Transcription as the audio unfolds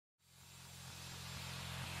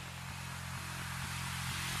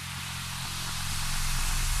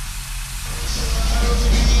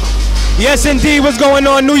Yes, indeed. What's going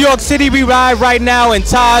on? New York City, we ride right now. And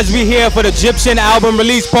Taj, we here for the Gyptian album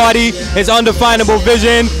release party. It's Undefinable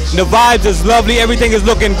Vision. The vibes is lovely. Everything is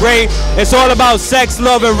looking great. It's all about sex,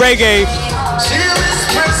 love, and reggae.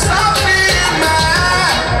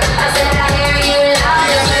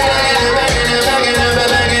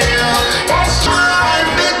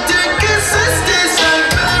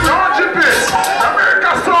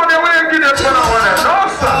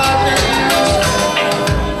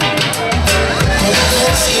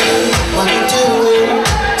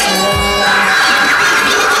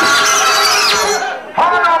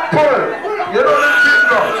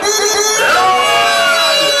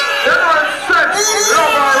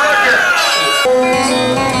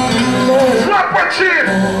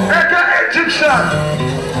 Gyptian.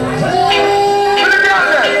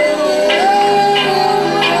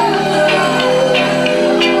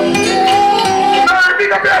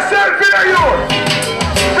 Big up yourself in the youth.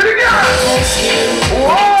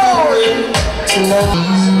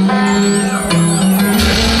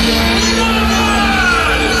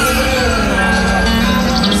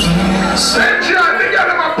 St. John, big up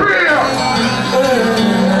my prayer.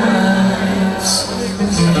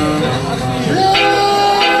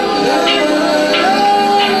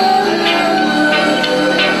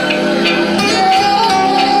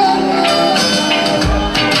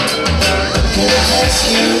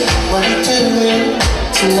 What you doing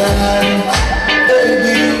tonight,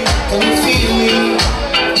 baby? Can you feel me?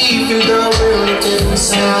 Even though we're on a different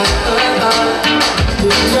side, who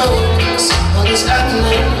knows what is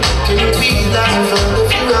happening? Can you be that in front of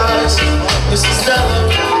your eyes? This is love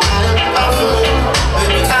I am offering,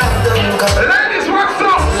 baby. I don't got. Ladies, what's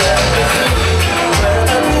up? Let me feel where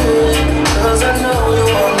I'm doing, 'cause I know you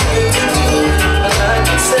want me to do, and I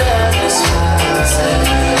can satisfy.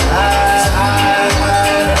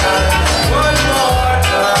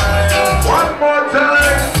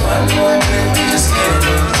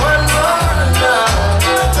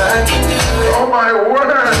 Oh my word!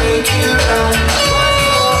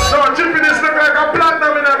 No, Gyptian, this look like a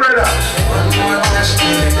platinum in a brother.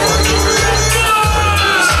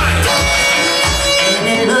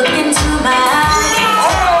 Look into my eyes.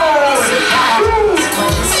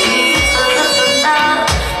 What you see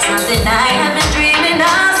something I have been dreaming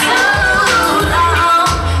of so long.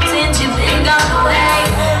 Since you've been gone away,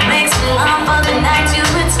 makes me long for the night you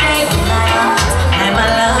would stay in my arms. And my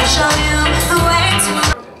love show you the way to.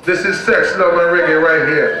 This is Sex, Love, and Reggae right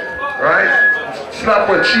here, right?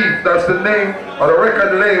 Slapper Chief, that's the name of the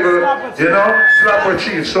record label, you know? Slapper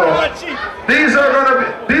Chief. So these are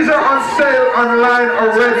on sale online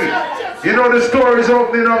already. You know the store is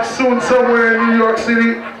opening up soon somewhere in New York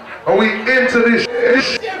City, and we into this.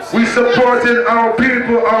 We supporting our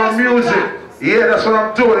people, our music. Yeah, that's what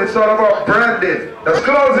I'm doing. It's all about branding. That's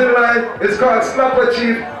closing line. It's called Slapper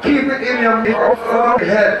Chief. Keep it in your head.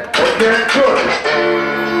 Okay, good.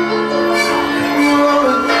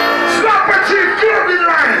 Slapper Chief, clothing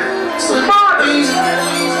line. Smart.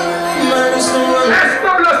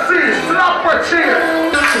 SWC, Slapper Chief.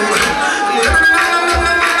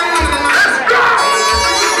 Let's go.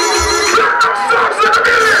 Black up songs in the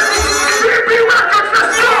building. BB Records,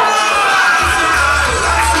 let's go.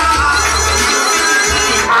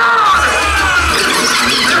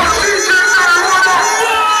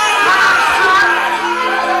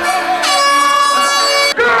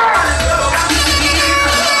 Go.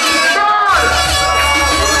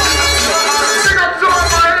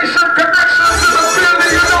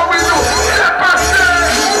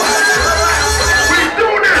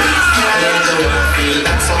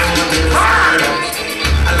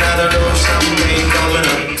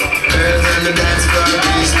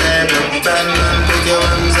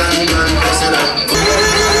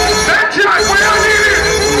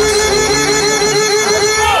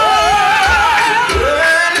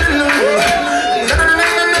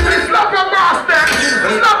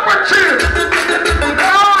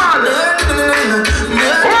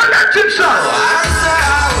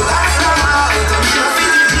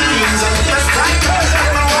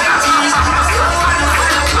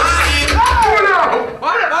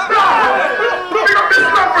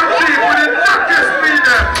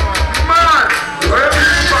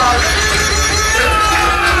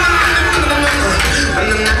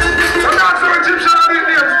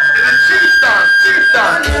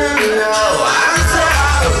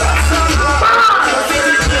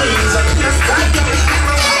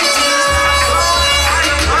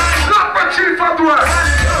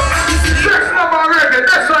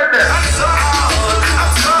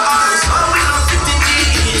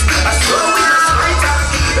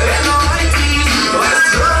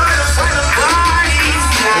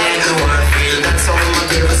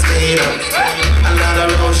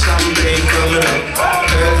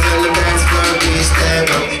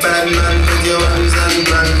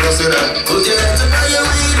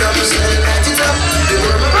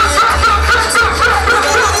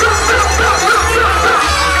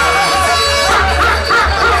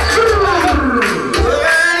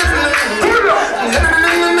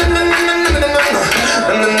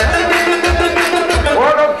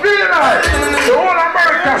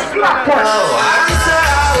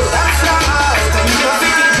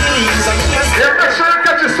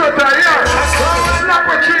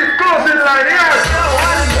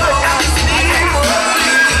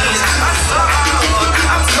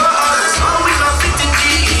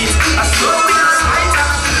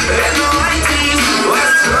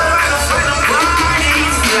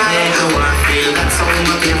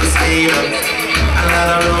 speed up. I got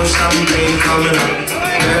a room champagne coming up.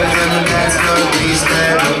 Girls in the dance floor, please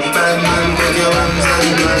stand up. Bad man, put your hands on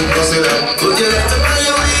the man, bust it up. Put your left up on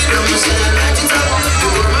your weed, I'm saying like it's up.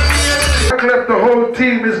 Left, the whole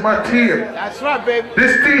team is my team. That's right, baby.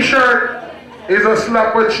 This t-shirt is a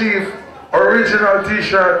Slapper Chief original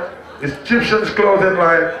t-shirt. It's Gyptian's clothing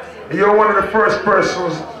line. You're one of the first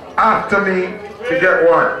persons after me to get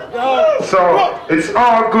one. So it's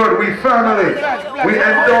all good. We family. We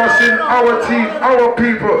endorsing our team, our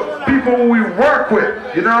people who we work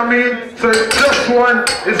with. You know what I mean? So it's just one.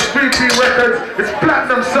 It's VP Records. It's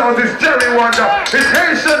Platinum Sounds. It's Jerry Wonder. It's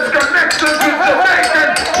Haitians Connections with Jamaican.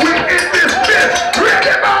 We in this bitch.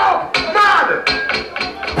 Ready now? Mad.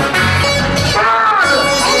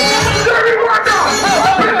 Jerry Wonder.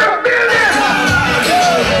 With the million.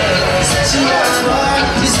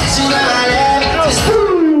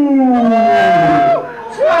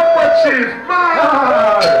 Chief,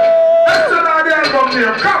 man! That's another album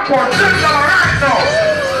name. Come on, sit down right now.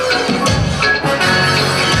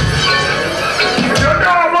 If you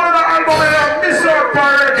know one of the album name, miss out for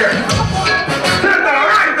reggae. Sit down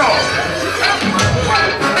right now.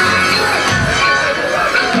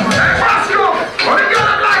 Hey, Moscow, what are you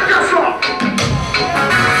gonna like yourself?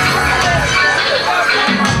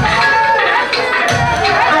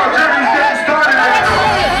 No, Jerry's getting started right now.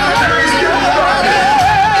 Jerry's getting started.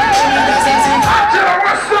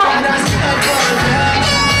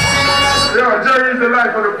 Jerry's the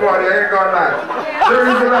life of the party, I ain't gonna lie.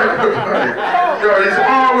 Jerry's the life of the party. Yo, he's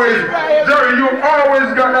always, Jerry, you always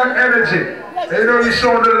got that energy. And you know, you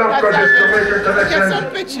showing the love because it's Jamaican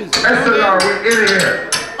connection. SLR, we in here.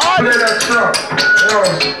 Play that song. Yo,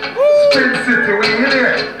 Spin City, we in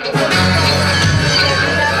here.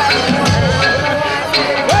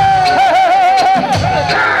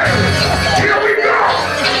 Hey, here we go.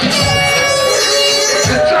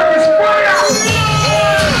 This track is fire.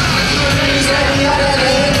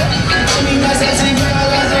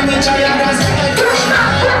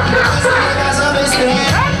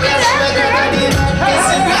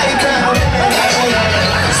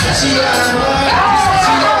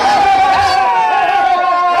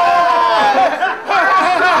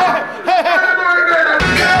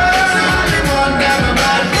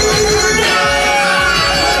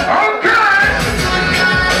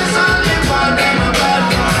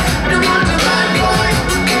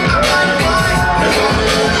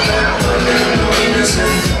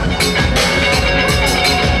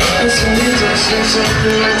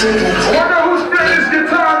 I wonder who's playing this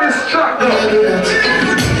guitar on this track though.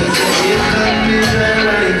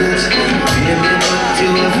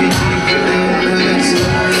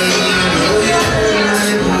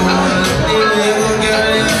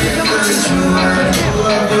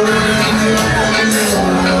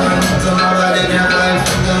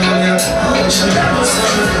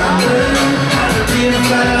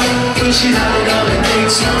 She had it all, it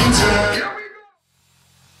takes some time.